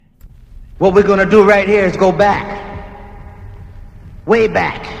What we're gonna do right here is go back. Way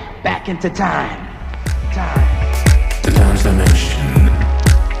back. Back into time. The dance dimension.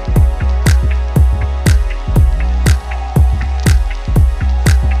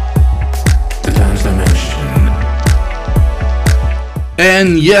 The dance dimension.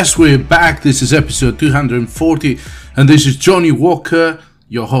 And yes, we're back. This is episode 240, and this is Johnny Walker,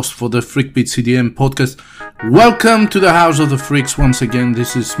 your host for the Freakbeat CDM podcast. Welcome to the House of the Freaks once again.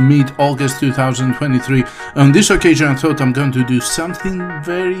 This is mid-August 2023. On this occasion, I thought I'm going to do something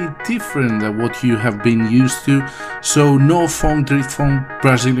very different than what you have been used to. So no funk, drift funk,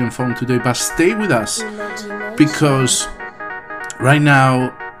 Brazilian funk today, but stay with us because right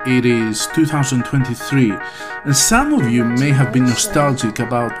now it is 2023, and some of you may have been nostalgic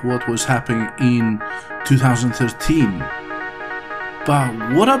about what was happening in 2013.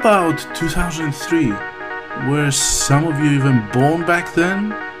 But what about 2003? Were some of you even born back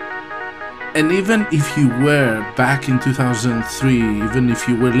then? And even if you were back in 2003, even if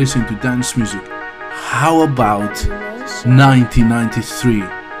you were listening to dance music, how about 1993?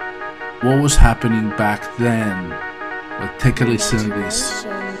 What was happening back then? Well, take a listen to this.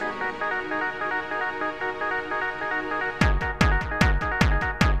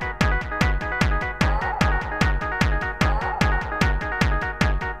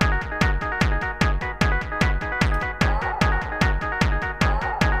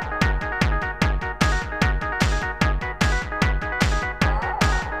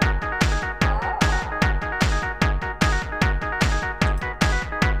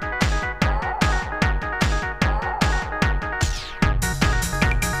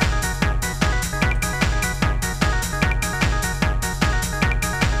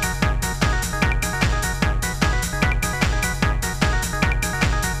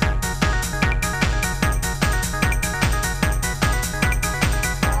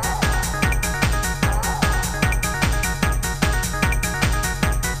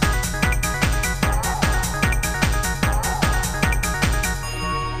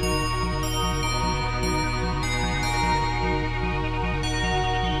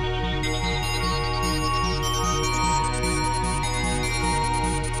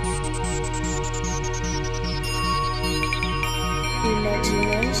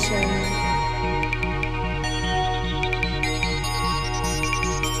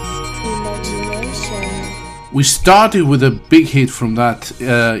 We started with a big hit from that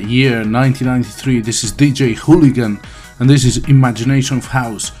year, 1993. This is DJ Hooligan, and this is Imagination of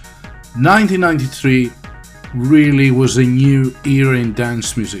House. 1993 really was a new era in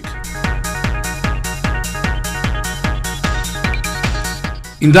dance music.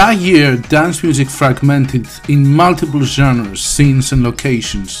 In that year, dance music fragmented in multiple genres, scenes and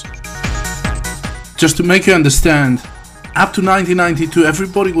locations. Just to make you understand, up to 1992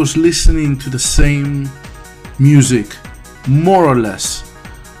 everybody was listening to the same music, more or less.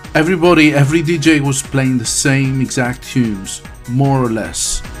 Every DJ was playing the same exact tunes, more or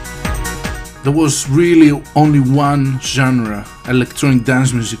less. There was really only one genre, electronic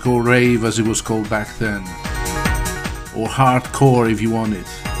dance music, or rave as it was called back then, or hardcore if you want it.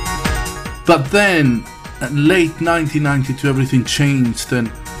 But then, at late 1992, everything changed,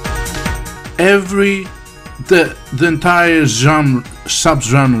 and the entire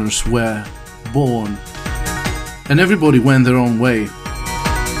sub-genres were born. And everybody went their own way.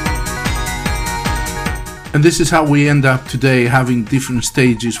 And this is how we end up today, having different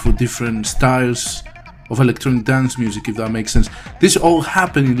stages for different styles of electronic dance music, if that makes sense. This all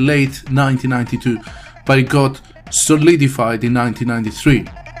happened in late 1992, but it got solidified in 1993.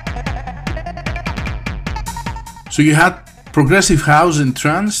 So you had progressive house and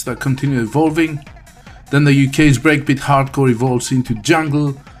trance that continued evolving. Then the UK's breakbeat hardcore evolves into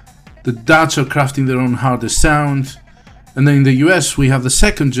jungle. The Dutch are crafting their own harder sound. And then in the US we have the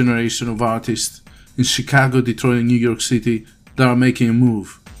second generation of artists in Chicago, Detroit and New York City that are making a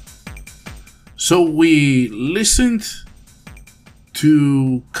move. So we listened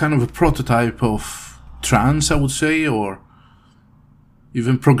to kind of a prototype of trance, I would say, or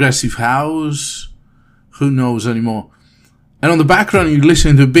even progressive house, who knows anymore. And on the background you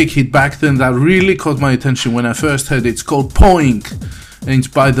listen to a big hit back then that really caught my attention when I first heard it. It's called Poink, and it's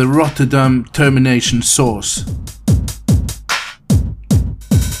by the Rotterdam Termination Source.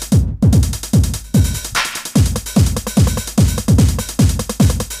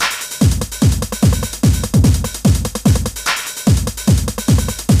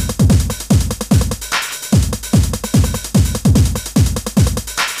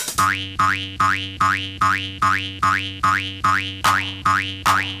 Bye.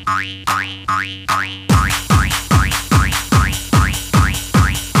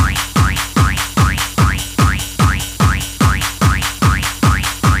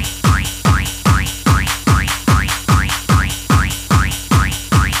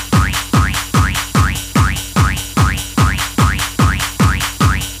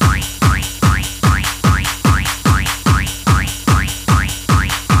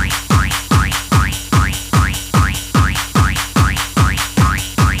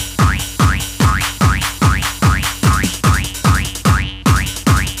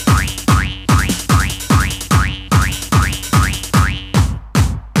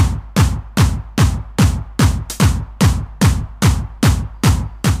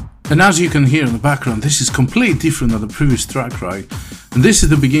 And as you can hear in the background, this is completely different than the previous track, right? And this is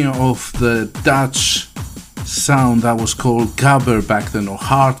the beginning of the Dutch sound that was called gabber back then, or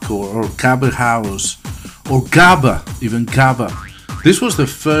hardcore, or gabber house, or gabba, even gabba. This was the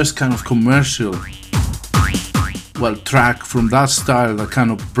first kind of commercial, track from that style that kind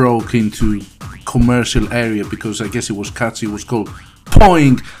of broke into commercial area, because I guess it was catchy. It was called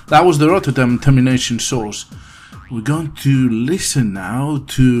Poing. That was the Rotterdam Termination Source. We're going to listen now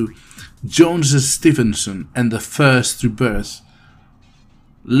to Jones Stevenson and the First Rebirth.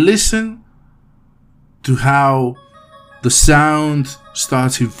 Listen to how the sound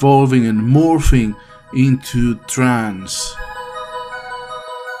starts evolving and morphing into trance.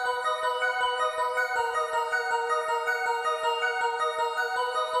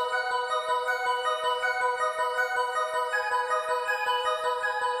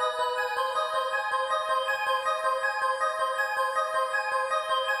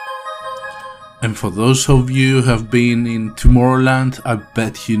 And for those of you who have been in Tomorrowland, I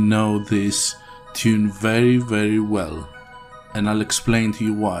bet you know this tune very, very well. And I'll explain to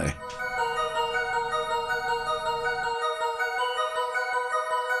you why.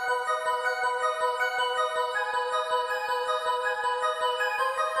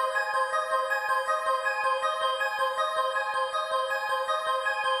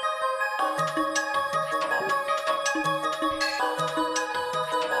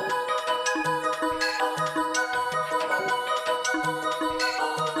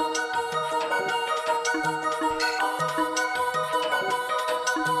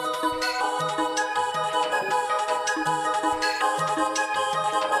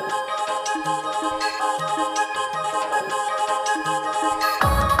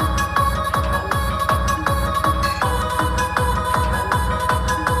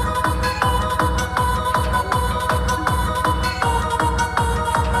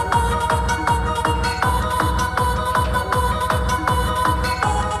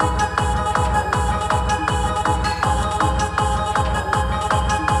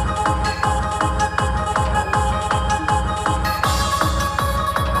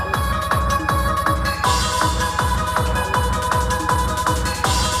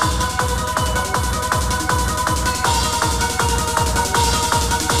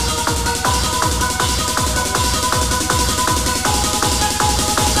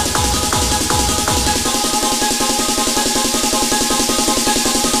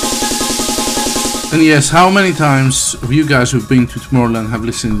 And yes, how many times of you guys who've been to Tomorrowland have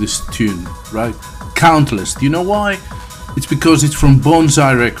listened to this tune, right? Countless. Do you know why? It's because it's from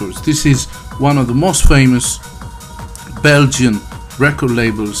Bonsai Records. This is one of the most famous Belgian record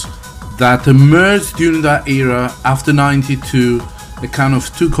labels that emerged during that era after 92. It kind of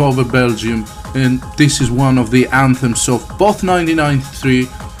took over Belgium, and this is one of the anthems of both 1993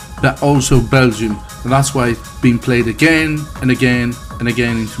 but also Belgium, and that's why it's been played again and again and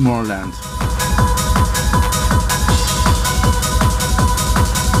again in Tomorrowland.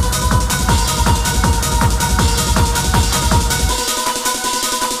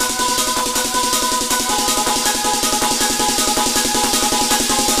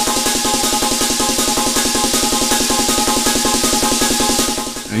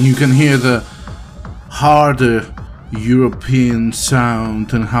 And you can hear the harder European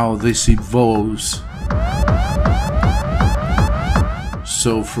sound and how this evolves.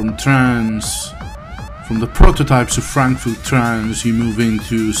 So from trance, from the prototypes of Frankfurt trance, you move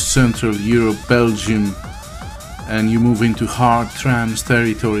into Central Europe, Belgium, and you move into hard trance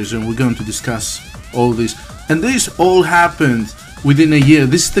territories, and we're going to discuss all this. And this all happened within a year.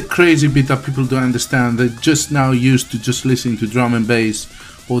 This is the crazy bit that people don't understand. They're just now used to just listening to drum and bass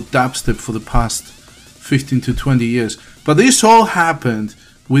or dubstep for the past 15 to 20 years. But this all happened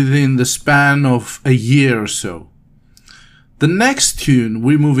within the span of a year or so. The next tune,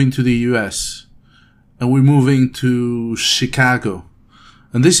 we're moving to the US, and we're moving to Chicago.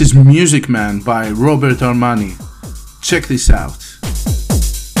 And this is Music Man by Robert Armani. Check this out.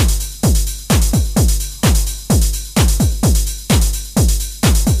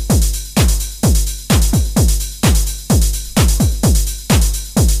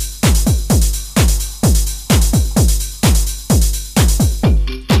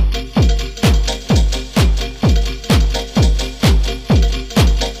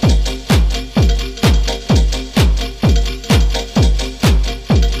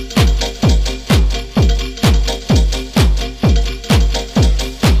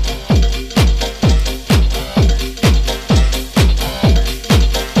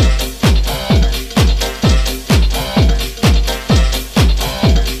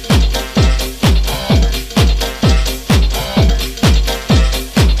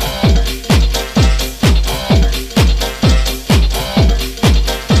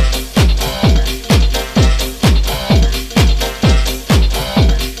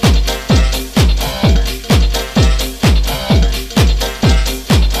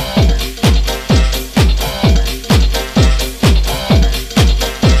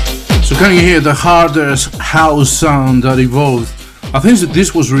 So can you hear the harder house sound that evolved? I think that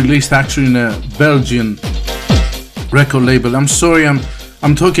this was released actually in a Belgian record label. I'm sorry,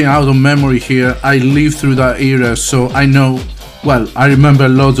 I'm talking out of memory here. I lived through that era, so I know, well, I remember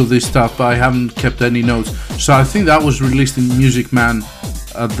loads of this stuff, but I haven't kept any notes. So I think that was released in Music Man,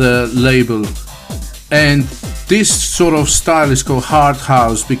 the label. And this sort of style is called hard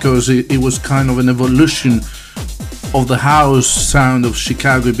house because it was kind of an evolution of the house sound of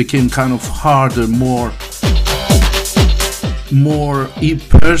Chicago. It became kind of harder, more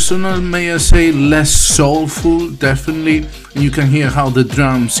impersonal, may I say, less soulful, definitely. And you can hear how the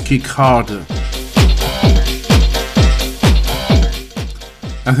drums kick harder.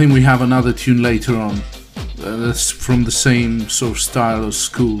 I think we have another tune later on that's from the same sort of style or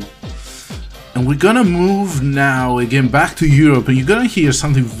school. And we're gonna move now again back to Europe, and you're gonna hear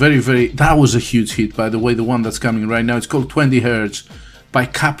something very, that was a huge hit, by the way, the one that's coming right now. It's called 20 Hertz by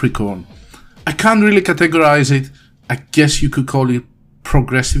Capricorn. I can't really categorize it. I guess you could call it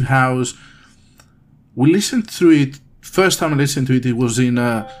progressive house. We listened to it, first time I listened to it, it was in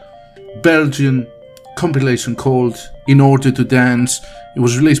a Belgian compilation called In Order to Dance. It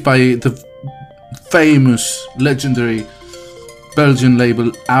was released by the famous, legendary Belgian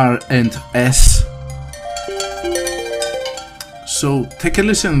label R&S. So take a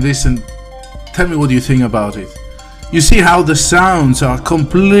listen to this and tell me what you think about it. You see how the sounds are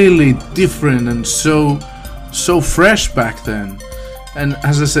completely different and so fresh back then. And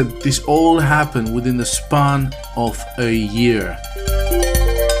as I said, this all happened within the span of a year.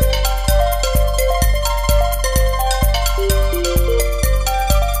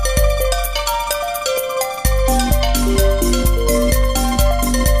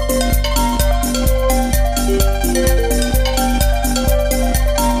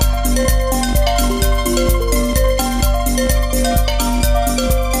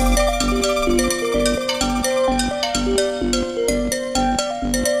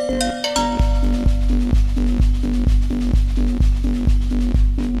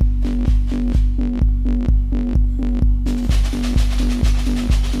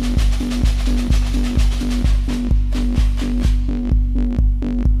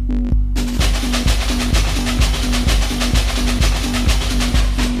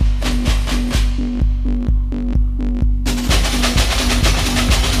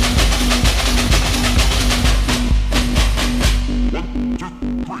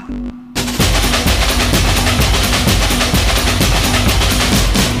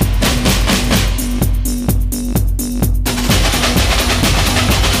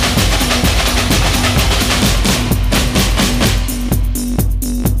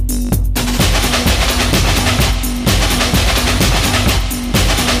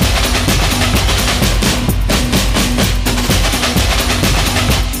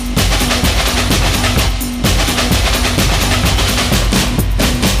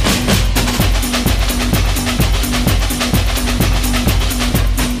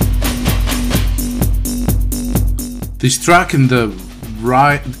 This track in the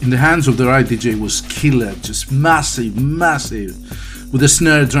hands of the right DJ was killer, just massive, with the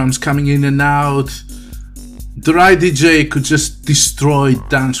snare drums coming in and out. The right DJ could just destroy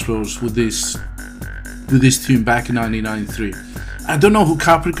dance floors with this tune back in 1993. I don't know who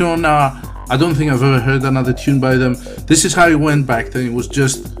Capricorn are. I don't think I've ever heard another tune by them. This is how it went back then. It was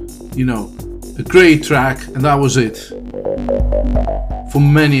just, you know, a great track, and that was it for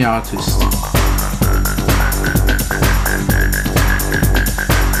many artists.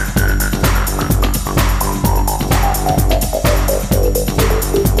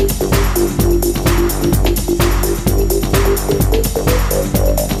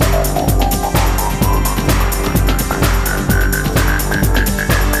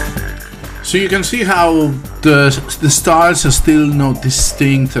 So you can see how the styles are still not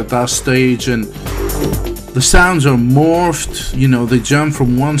distinct at that stage, and the sounds are morphed, you know, they jump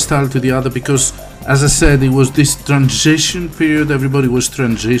from one style to the other because, as I said, it was this transition period, everybody was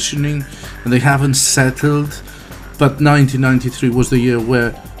transitioning and they haven't settled. But 1993 was the year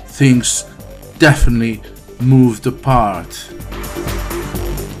where things definitely moved apart.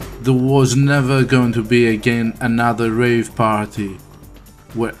 There was never going to be again another rave party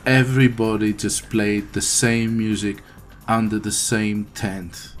where everybody just played the same music under the same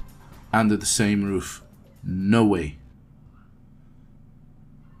tent, under the same roof. No way.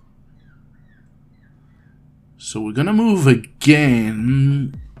 So we're gonna move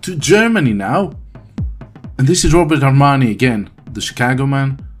again to Germany now. And this is Robert Armani again, the Chicago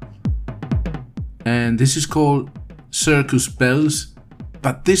man. And this is called Circus Bells.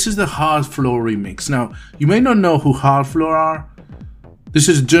 But this is the Hard Floor remix. Now, you may not know who Hard Floor are, This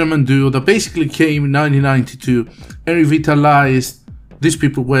is a German duo that basically came in 1992 and revitalized. This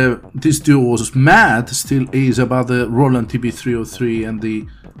duo was mad, still is, about the Roland TB-303 and the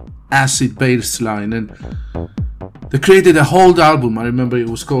acid bass line, and they created a whole album. I remember it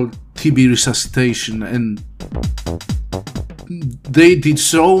was called TB Resuscitation, and they did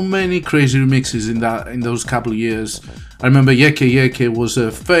so many crazy remixes in those couple of years. I remember Yeke Yeke was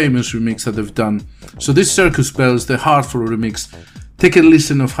a famous remix that they've done. So this Circus Bells, the Heartful remix, take a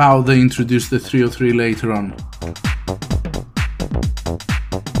listen of how they introduced the 303 later on.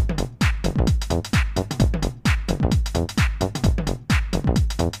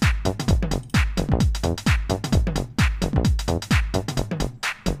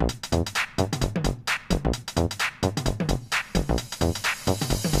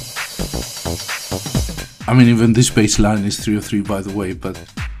 I mean, even this bass line is 303, by the way, but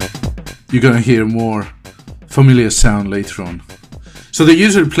you're gonna hear more familiar sound later on. So they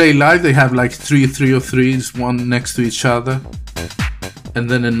usually play live. They have like 3 303s, one next to each other, and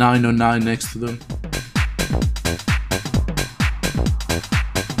then a 909 next to them.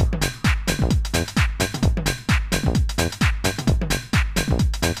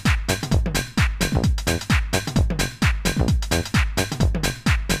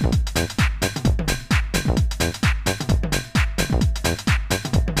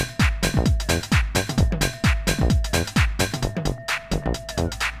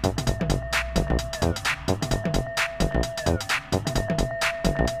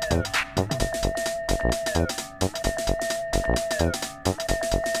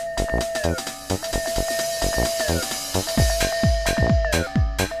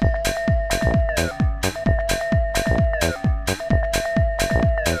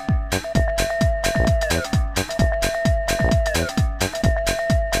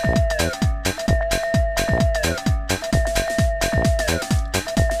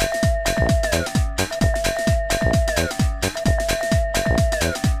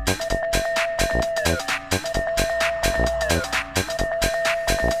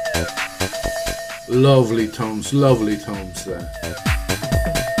 Lovely tones there.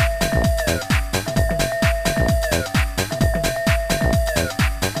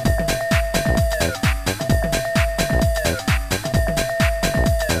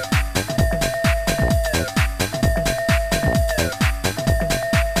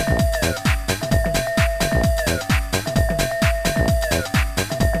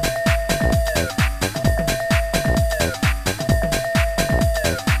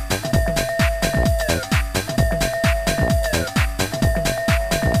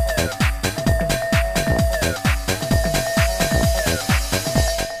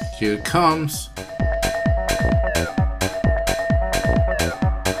 Here it comes.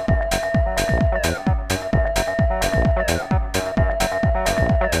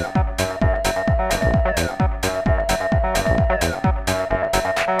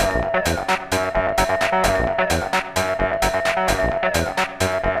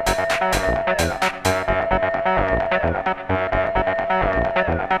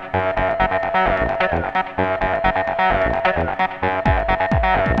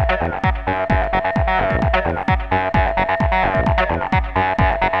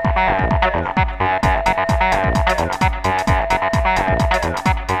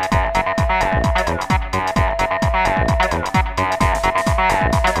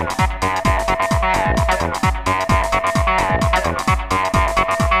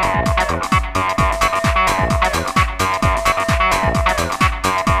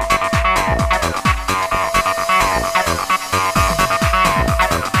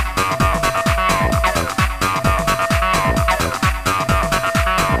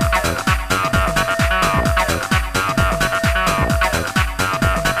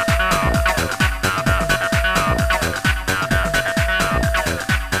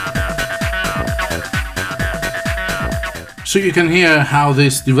 So you can hear how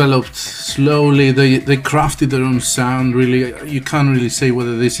this developed slowly. They crafted their own sound, really. You can't really say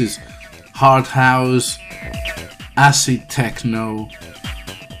whether this is hard house, acid techno.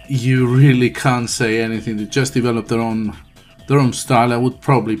 You really can't say anything. They just developed their own style. I would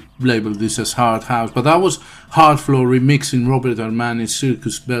probably label this as hard house, but that was Hard Floor remixing Robert Armani's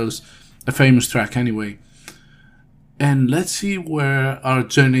Circus Bells, a famous track anyway. And let's see where our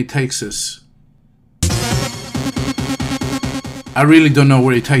journey takes us. I really don't know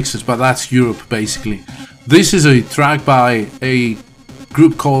where it takes us, but that's Europe basically. This is a track by a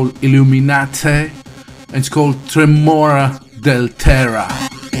group called Illuminate, and it's called Tremora del Terra.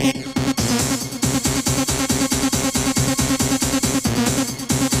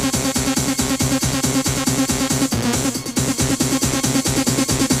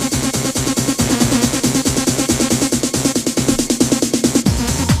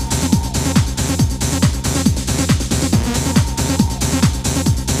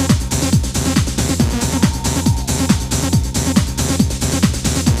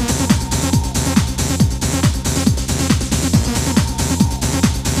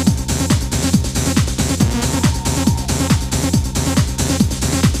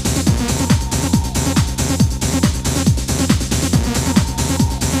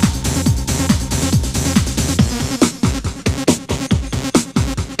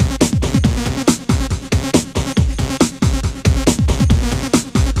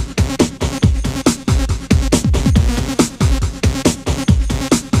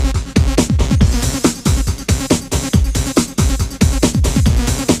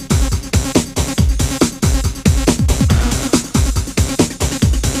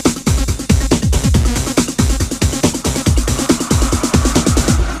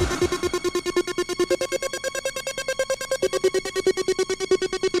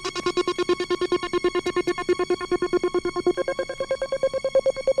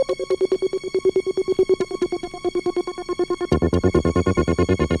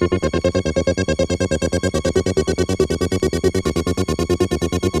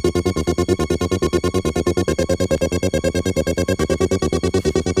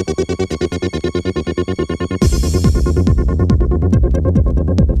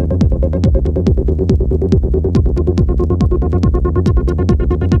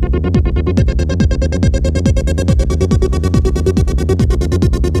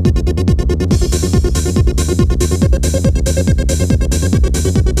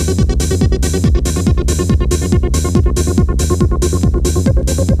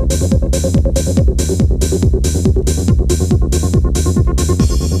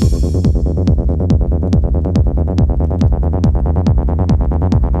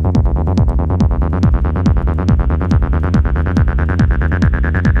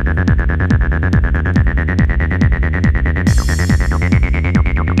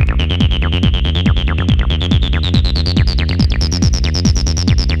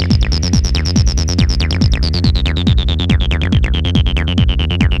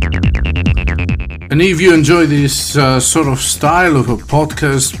 And if you enjoy this sort of style of a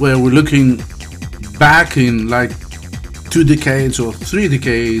podcast where we're looking back in like 2 decades or 3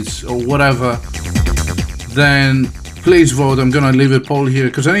 decades or whatever, then please vote. I'm gonna leave a poll here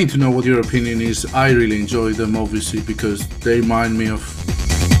because I need to know what your opinion is. I really enjoy them, obviously, because they remind me of,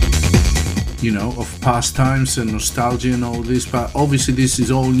 you know, of past times and nostalgia and all this. But obviously this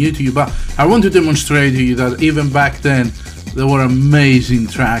is all new to you, but I want to demonstrate to you that even back then there were amazing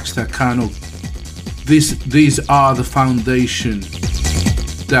tracks that kind of, these are the foundation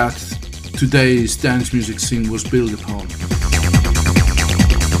that today's dance music scene was built upon.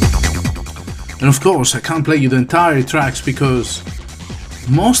 And of course I can't play you the entire tracks because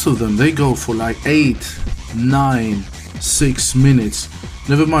most of them, they go for like 8, 9, 6 minutes.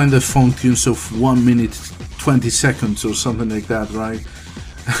 Never mind the funk tunes of 1 minute 20 seconds or something like that, right?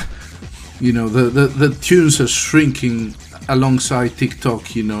 You know, the tunes are shrinking alongside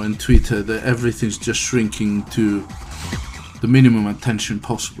TikTok, you know, and Twitter. Everything's just shrinking to the minimum attention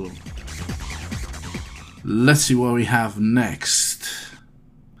possible. Let's see what we have next.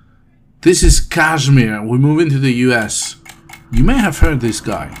 This is Kashmir. We move into the US. You may have heard this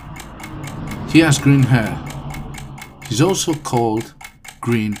guy. He has green hair. He's also called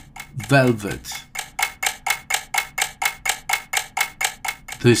Green Velvet.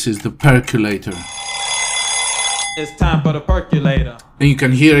 This is the Percolator. It's time for the percolator. And you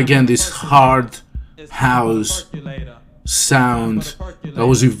can hear again this hard house sound that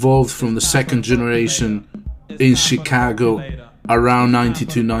was evolved from the second generation in Chicago around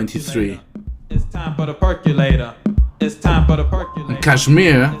 92-93. It's time for the percolator. It's time for the percolator. And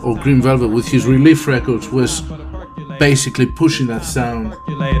Kashmir, or Green Velvet, with his Relief Records, was basically pushing that sound.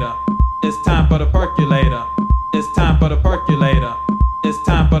 It's time for the percolator. It's time for the percolator. It's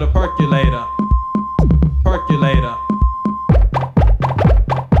time for the percolator. Percolator.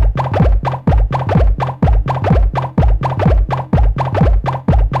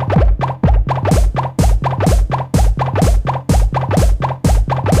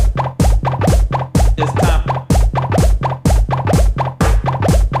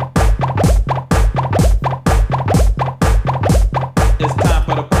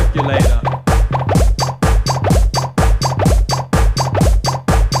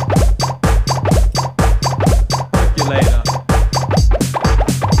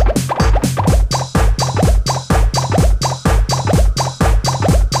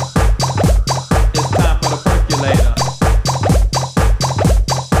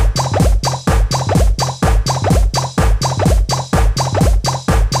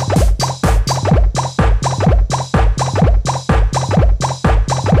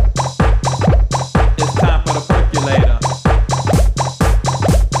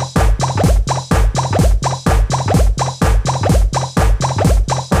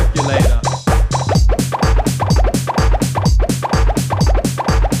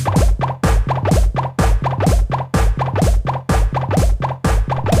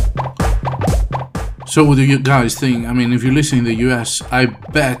 So what do you guys think? I mean, if you're listening in the US, I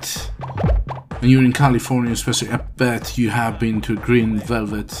bet, and you're in California especially, I bet you have been to Green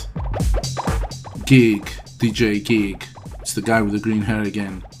Velvet gig, DJ gig. It's the guy with the green hair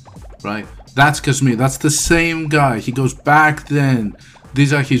again, right? That's Kashmir, that's the same guy. He goes back then.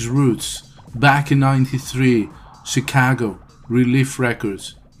 These are his roots. Back in 93, Chicago, Relief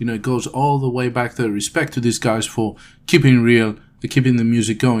Records. You know, it goes all the way back there. Respect to these guys for keeping real, for keeping the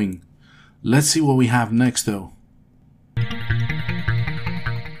music going. Let's see what we have next though.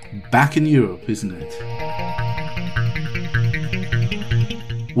 Back in Europe, isn't it?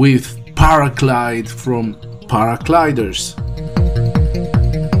 With Paraglide from Paragliders.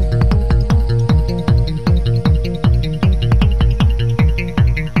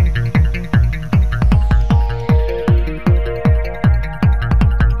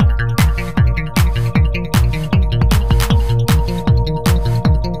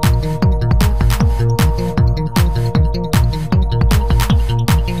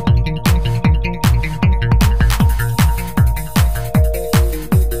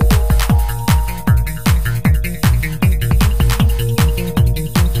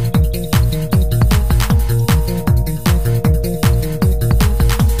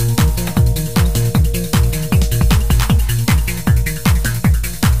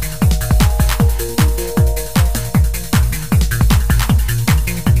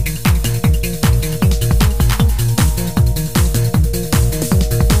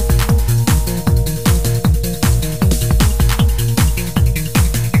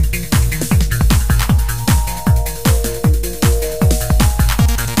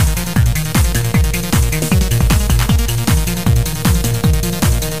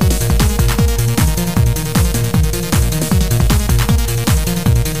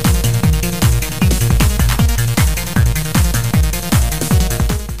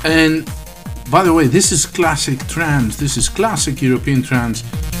 And by the way, this is classic trance, this is classic European trance.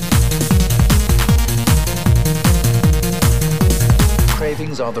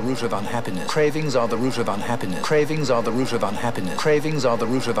 Cravings are the root of unhappiness. Cravings are the root of unhappiness. Cravings are the root of unhappiness. Cravings are the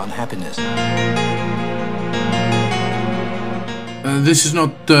root of unhappiness. This is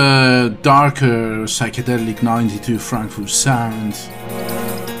not the darker psychedelic 92 Frankfurt sound.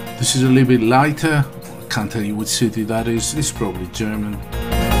 This is a little bit lighter. I can't tell you which city that is. It's probably German.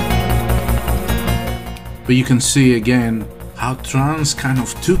 But you can see again how trance kind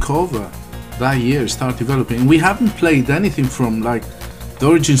of took over that year, started developing. We haven't played anything from like the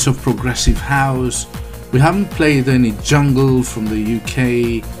origins of progressive house. We haven't played any jungle from the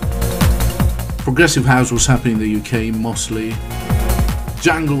UK. Progressive house was happening in the UK mostly.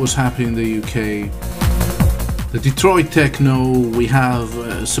 Jungle was happening in the UK. The Detroit techno, we have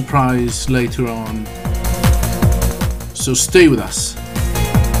a surprise later on. So stay with us.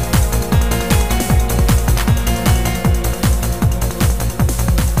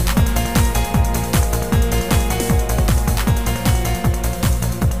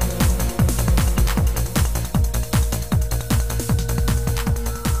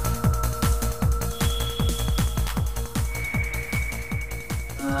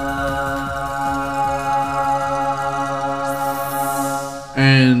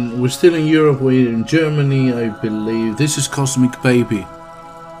 And we're still in Europe, we're in Germany, I believe. This is Cosmic Baby.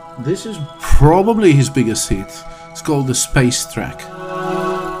 This is probably his biggest hit. It's called the Space Track.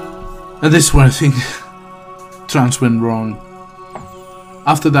 And this is where I think trance went wrong.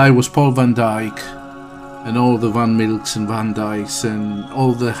 After that it was Paul van Dyk and all the Van Milks and Van Dykes and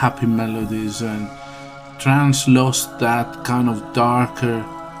all the happy melodies, and trance lost that kind of darker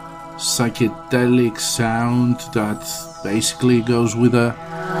psychedelic sound that basically goes with a,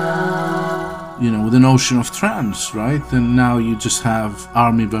 you know, with the notion of trance, right? And now you just have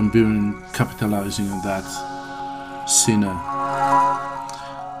Armin van Buuren capitalizing on that sinner.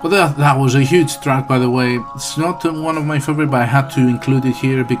 But that was a huge track, by the way. It's not one of my favorite, but I had to include it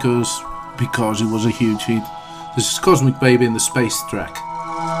here because it was a huge hit. This is Cosmic Baby and the Space Track.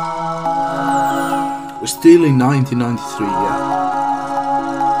 We're still in 1993, yeah.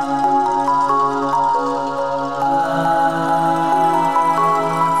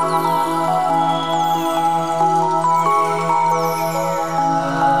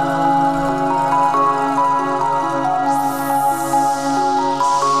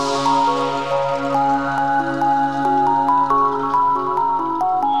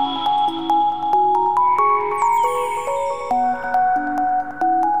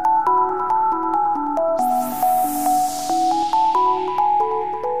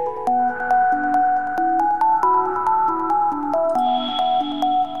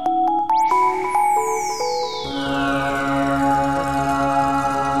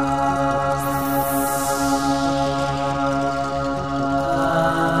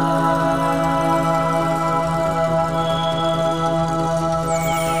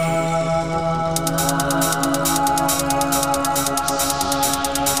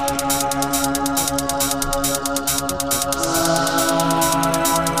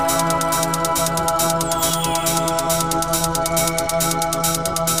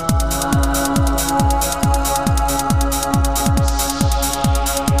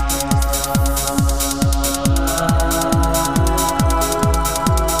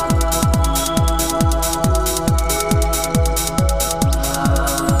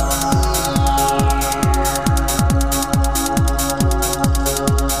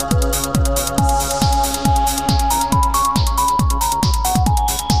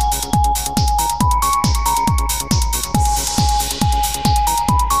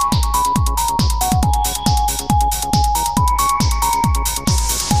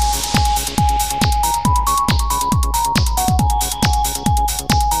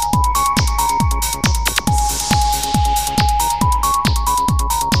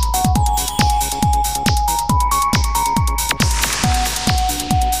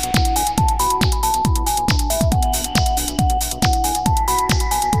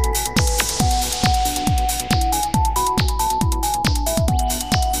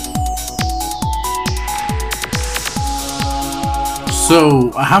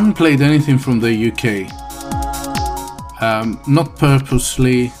 So I haven't played anything from the UK, not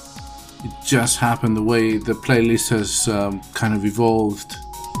purposely, it just happened the way the playlist has kind of evolved.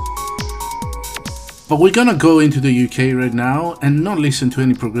 But we're gonna go into the UK right now and not listen to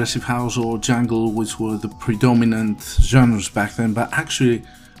any progressive house or jungle, which were the predominant genres back then, but actually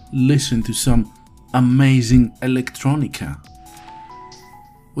listen to some amazing electronica.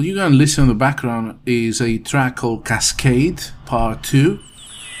 What you're gonna listen in the background is a track called Cascade Part 2.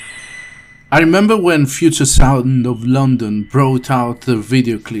 I remember when Future Sound of London brought out the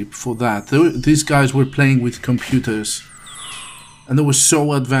video clip for that. These guys were playing with computers and they were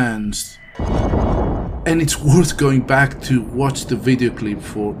so advanced. And it's worth going back to watch the video clip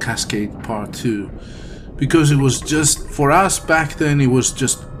for Cascade Part 2. Because it was just, for us back then, it was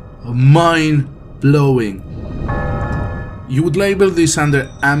just mind-blowing. You would label this under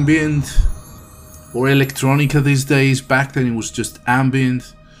ambient or electronica these days. Back then it was just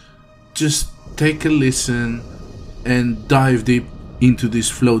ambient. Just take a listen and dive deep into these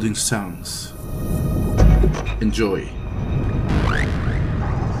floating sounds. Enjoy.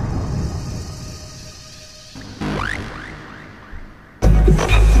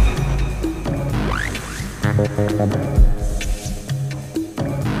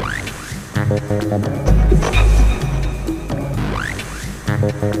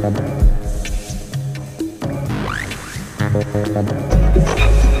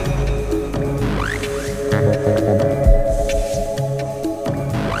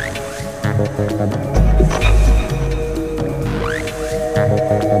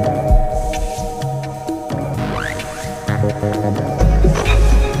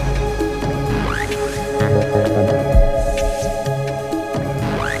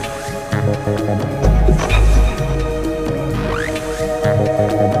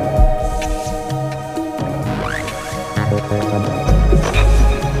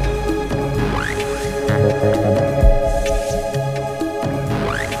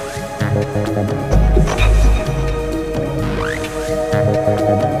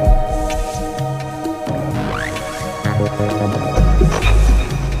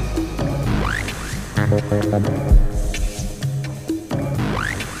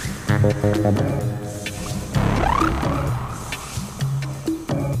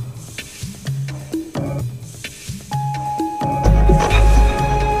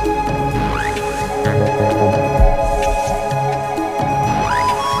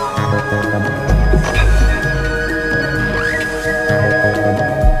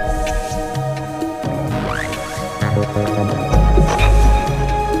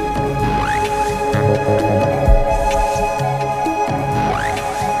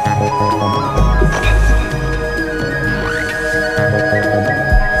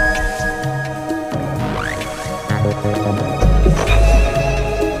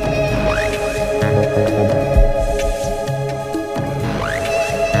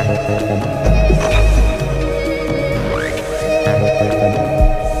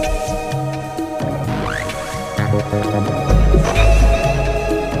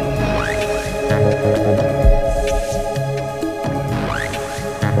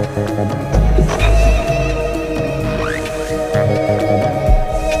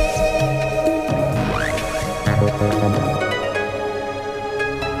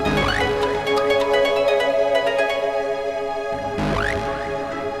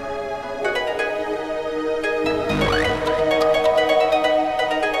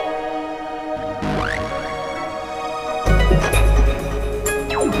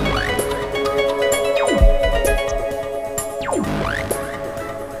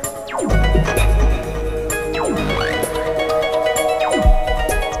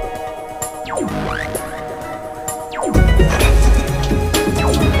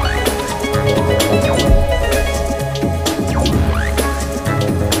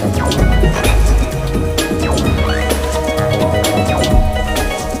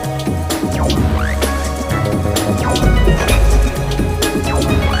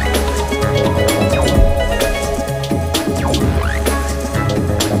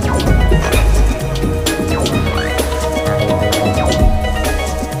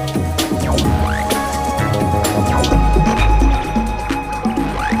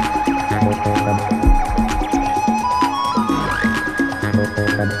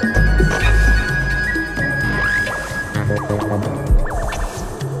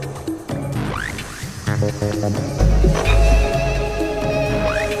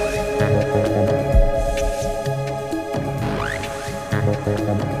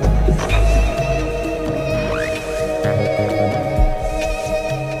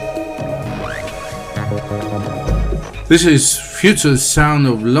 This is Future Sound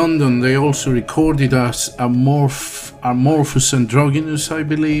of London. They also recorded as Amorphous Androgynous, I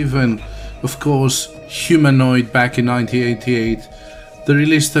believe, and of course Humanoid back in 1988. They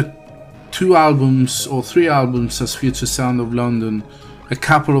released three albums as Future Sound of London, a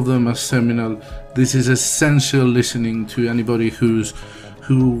couple of them as seminal. This is essential listening to anybody who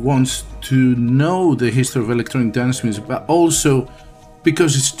wants to know the history of electronic dance music, but also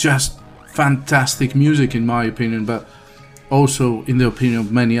because it's just fantastic music in my opinion. But also in the opinion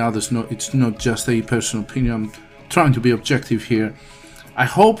of many others. No, it's not just a personal opinion. I'm trying to be objective here. I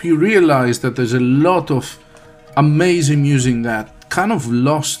hope you realize that there's a lot of amazing music that kind of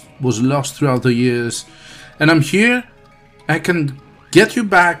was lost throughout the years, and I'm here. I can get you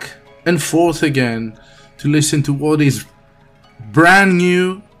back and forth again to listen to what is brand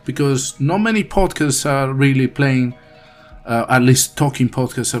new, because not many podcasts are really playing, at least talking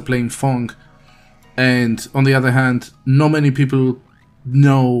podcasts are playing funk, and on the other hand, not many people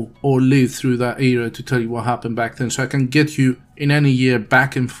know or live through that era to tell you what happened back then. So I can get you in any year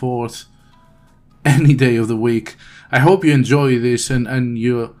back and forth any day of the week. I hope you enjoy this and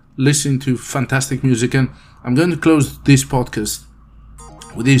you're listening to fantastic music, and I'm going to close this podcast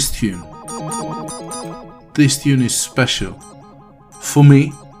with this tune. This tune is special for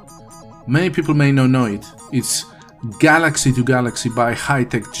me. Many people may not know it. It's Galaxy to Galaxy by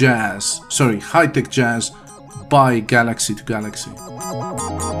Hi-Tech Jazz. Sorry, Hi-Tech Jazz by Galaxy to Galaxy.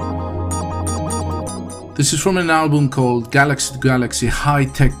 This is from an album called Galaxy to Galaxy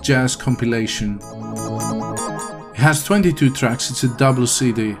Hi-Tech Jazz Compilation. It has 22 tracks, it's a double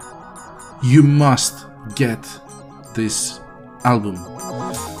CD. You must get this album.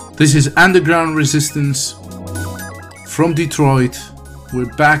 This is Underground Resistance from Detroit.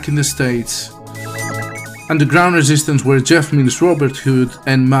 We're back in the States. Underground Resistance were Jeff Mills, Robert Hood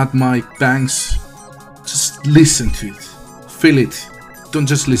and Mad Mike Banks. Just listen to it. Feel it. Don't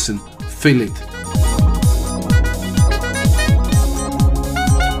just listen. Feel it.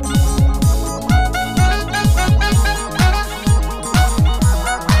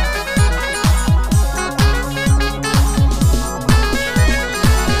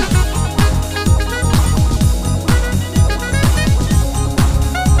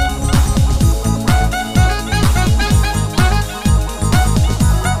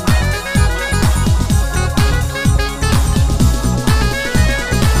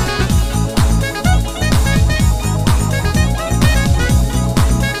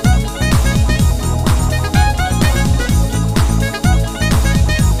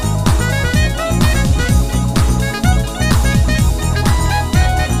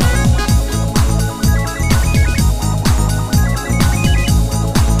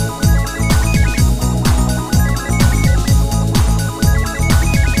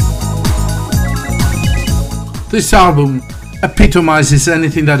 This album epitomizes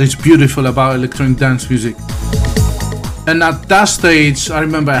anything that is beautiful about electronic dance music. And at that stage, I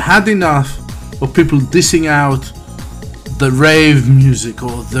remember I had enough of people dissing out the rave music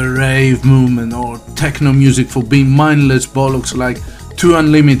or the rave movement or techno music for being mindless bollocks like Too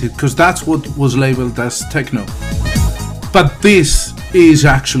Unlimited, because that's what was labeled as techno. But this is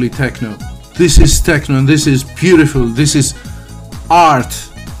actually techno. This is techno and this is beautiful. This is art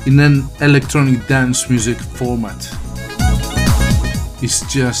in an electronic dance music format. It's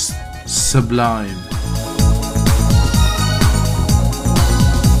just sublime.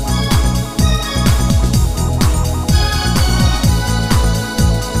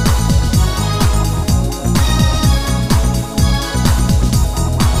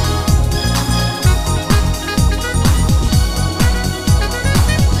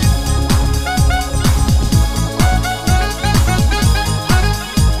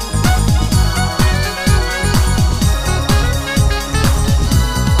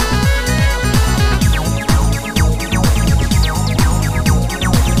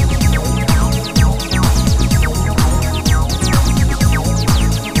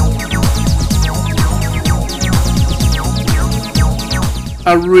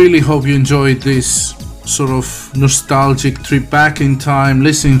 I really hope you enjoyed this sort of nostalgic trip back in time,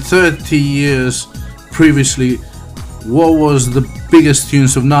 listening 30 years previously. What was the biggest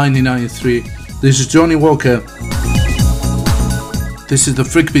tunes of 1993? This is Johnny Walker. This is the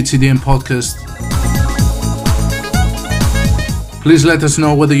Freakbeat CDM podcast. Please let us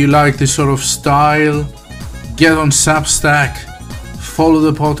know whether you like this sort of style. Get on Substack, follow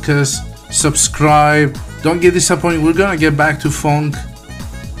the podcast, subscribe. Don't get disappointed, we're gonna get back to funk.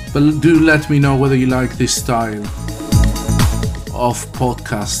 But do let me know whether you like this style of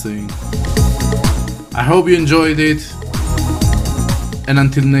podcasting. I hope you enjoyed it. And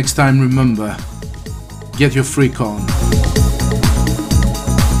until next time, remember, get your freak on.